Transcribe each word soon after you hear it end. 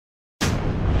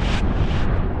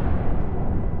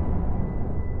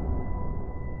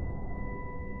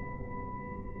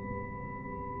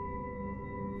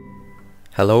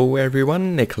Hello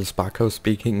everyone, NiclasBlocko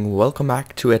speaking. Welcome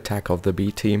back to Attack of the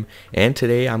B Team, and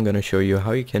today I'm gonna show you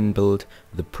how you can build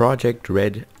the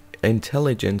ProjectRed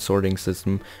intelligent sorting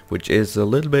system, which is a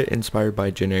little bit inspired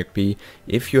by GenerikB.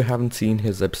 If you haven't seen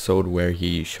his episode where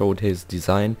he showed his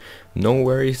design, no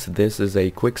worries, this is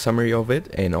a quick summary of it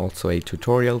and also a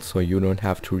tutorial, so you don't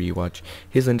have to rewatch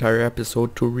his entire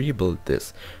episode to rebuild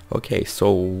this. Okay,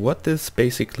 so what this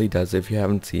basically does, if you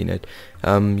haven't seen it,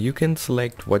 you can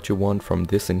select what you want from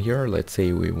this in here. Let's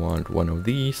say we want one of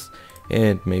these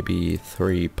and maybe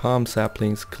 3 palm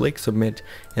saplings. Click submit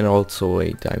and also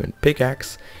a diamond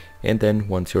pickaxe, and then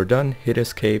once you're done, hit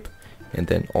escape, and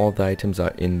then all the items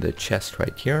are in the chest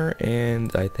right here.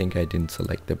 And I think I didn't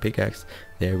select the pickaxe.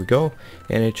 There we go,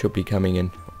 and it should be coming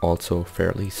in also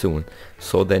fairly soon.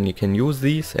 So then you can use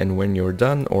these, and when you're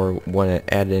done or want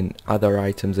to add in other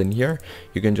items in here,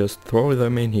 you can just throw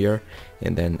them in here,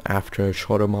 and then after a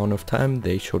short amount of time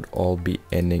they should all be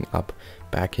ending up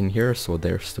back in here. So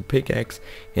there's the pickaxe,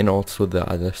 and also the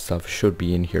other stuff should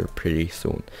be in here pretty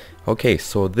soon. Okay,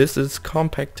 so this is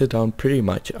compacted down pretty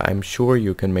much. I'm sure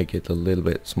you can make it a little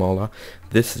bit smaller.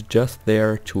 This is just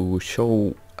there to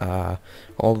show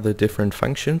all the different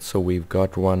functions. So we've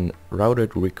got one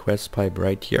routed request pipe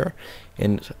right here,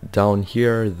 and down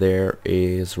here there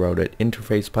is routed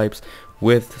interface pipes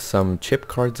with some chip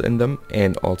cards in them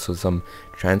and also some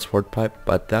transport pipe,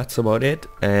 but that's about it,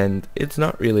 and it's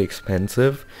not really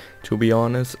expensive, to be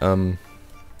honest.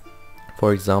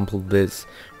 For example, this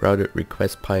routed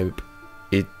request pipe,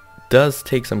 it does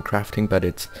take some crafting, but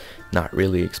it's not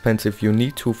really expensive. You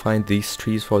need to find these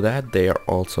trees for that. They are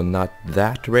also not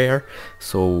that rare,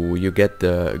 so you get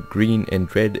the green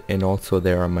and red, and also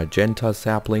there are magenta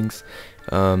saplings.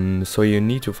 So you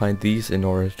need to find these in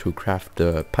order to craft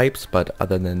the pipes, but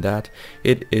other than that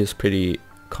it is pretty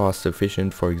cost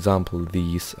efficient. For example,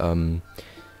 these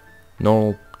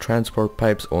normal transport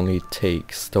pipes only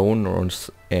take stone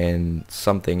and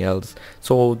something else,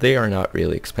 so they are not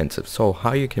really expensive. So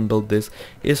how you can build this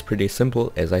is pretty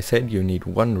simple. As I said, you need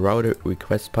one routed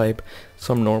request pipe,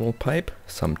 some normal pipe,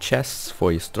 some chests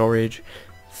for your storage,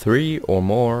 3 or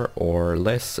more or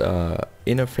less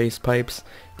interface pipes,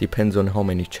 depends on how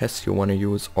many chests you want to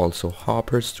use, also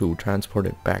hoppers to transport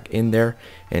it back in there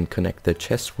and connect the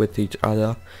chests with each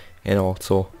other, and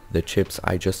also the chips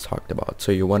I just talked about.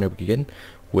 So you want to begin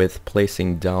with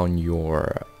placing down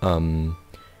your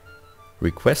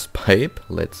request pipe.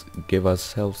 Let's give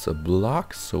ourselves a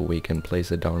block so we can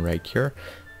place it down right here.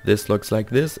 This looks like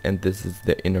this, and this is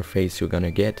the interface you're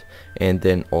gonna get, and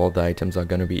then all the items are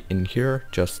gonna be in here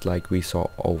just like we saw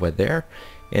over there.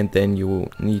 And then you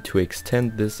need to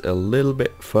extend this a little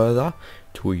bit further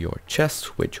to your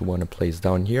chest, which you want to place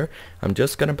down here. I'm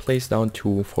just gonna place down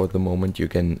 2 for the moment. You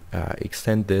can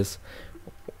extend this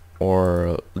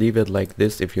or leave it like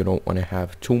this if you don't want to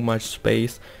have too much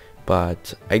space,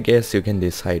 but I guess you can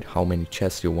decide how many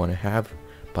chests you want to have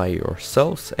by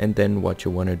yourselves. And then what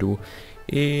you want to do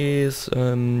is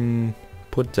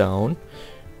put down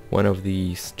one of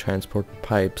these transport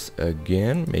pipes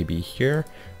again, maybe here.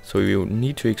 So you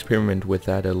need to experiment with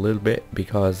that a little bit,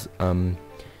 because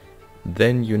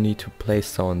then you need to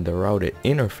place on the routed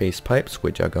interface pipes,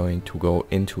 which are going to go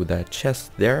into that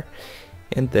chest there,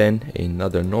 and then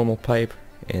another normal pipe,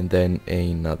 and then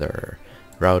another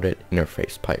routed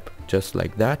interface pipe, just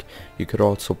like that. You could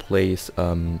also place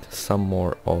some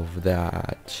more of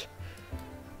that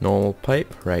normal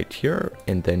pipe right here,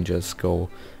 and then just go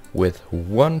with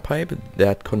one pipe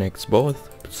that connects both,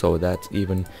 so that's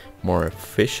even more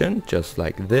efficient, just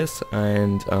like this.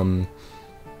 And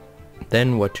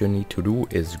then what you need to do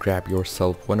is grab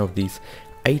yourself one of these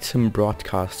item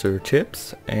broadcaster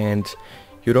chips, and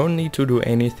you don't need to do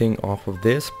anything off of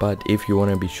this, but if you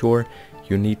want to be sure,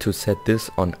 you need to set this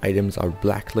on items are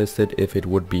blacklisted. If it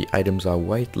would be items are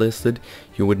whitelisted,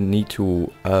 you would need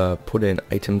to put in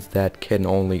items that can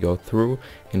only go through,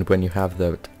 and when you have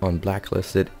that on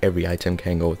blacklisted, every item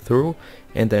can go through.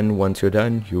 And then once you're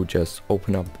done, you just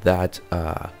open up that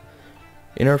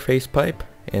interface pipe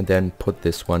and then put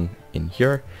this one in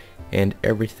here, and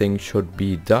everything should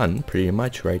be done pretty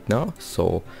much right now.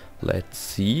 So let's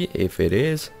see if it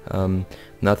is.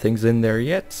 Nothing's in there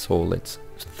yet, so let's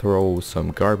throw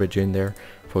some garbage in there.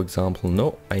 For example,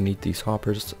 no, I need these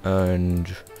hoppers,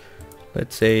 and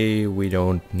let's say we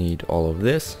don't need all of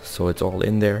this, so it's all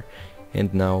in there.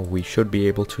 And now we should be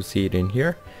able to see it in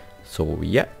here. So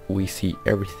yeah, we see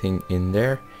everything in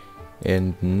there,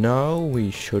 and now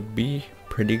we should be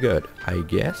pretty good, I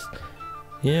guess.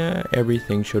 Yeah,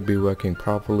 everything should be working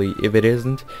properly. If it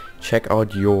isn't, check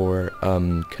out your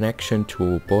connection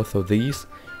to both of these.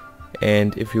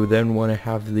 And if you then want to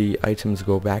have the items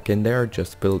go back in there,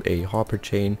 just build a hopper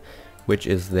chain, which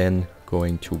is then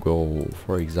going to go,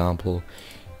 for example,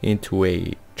 into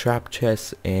a trap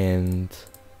chest, and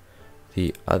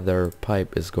the other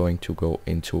pipe is going to go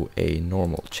into a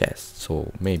normal chest.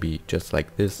 So maybe just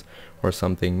like this or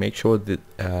something. Make sure that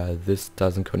this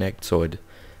doesn't connect, so it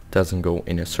doesn't go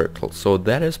in a circle. So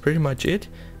that is pretty much it.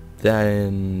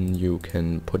 Then you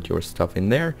can put your stuff in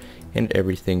there and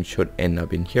everything should end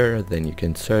up in here. Then you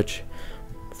can search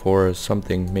for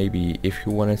something. Maybe if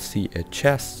you want to see a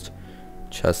chest,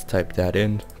 just type that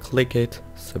in, click it,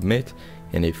 submit.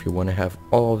 And if you want to have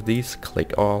all of these,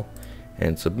 click all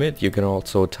and submit. You can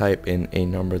also type in a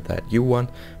number that you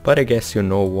want, but I guess you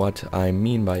know what I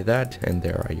mean by that. And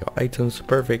there are your items.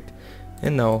 Perfect.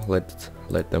 And now let's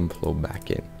let them flow back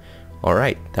in.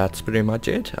 Alright, that's pretty much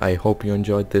it. I hope you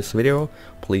enjoyed this video.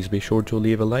 Please be sure to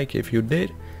leave a like if you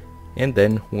did, and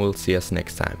then we'll see us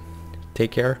next time.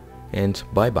 Take care and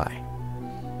bye bye.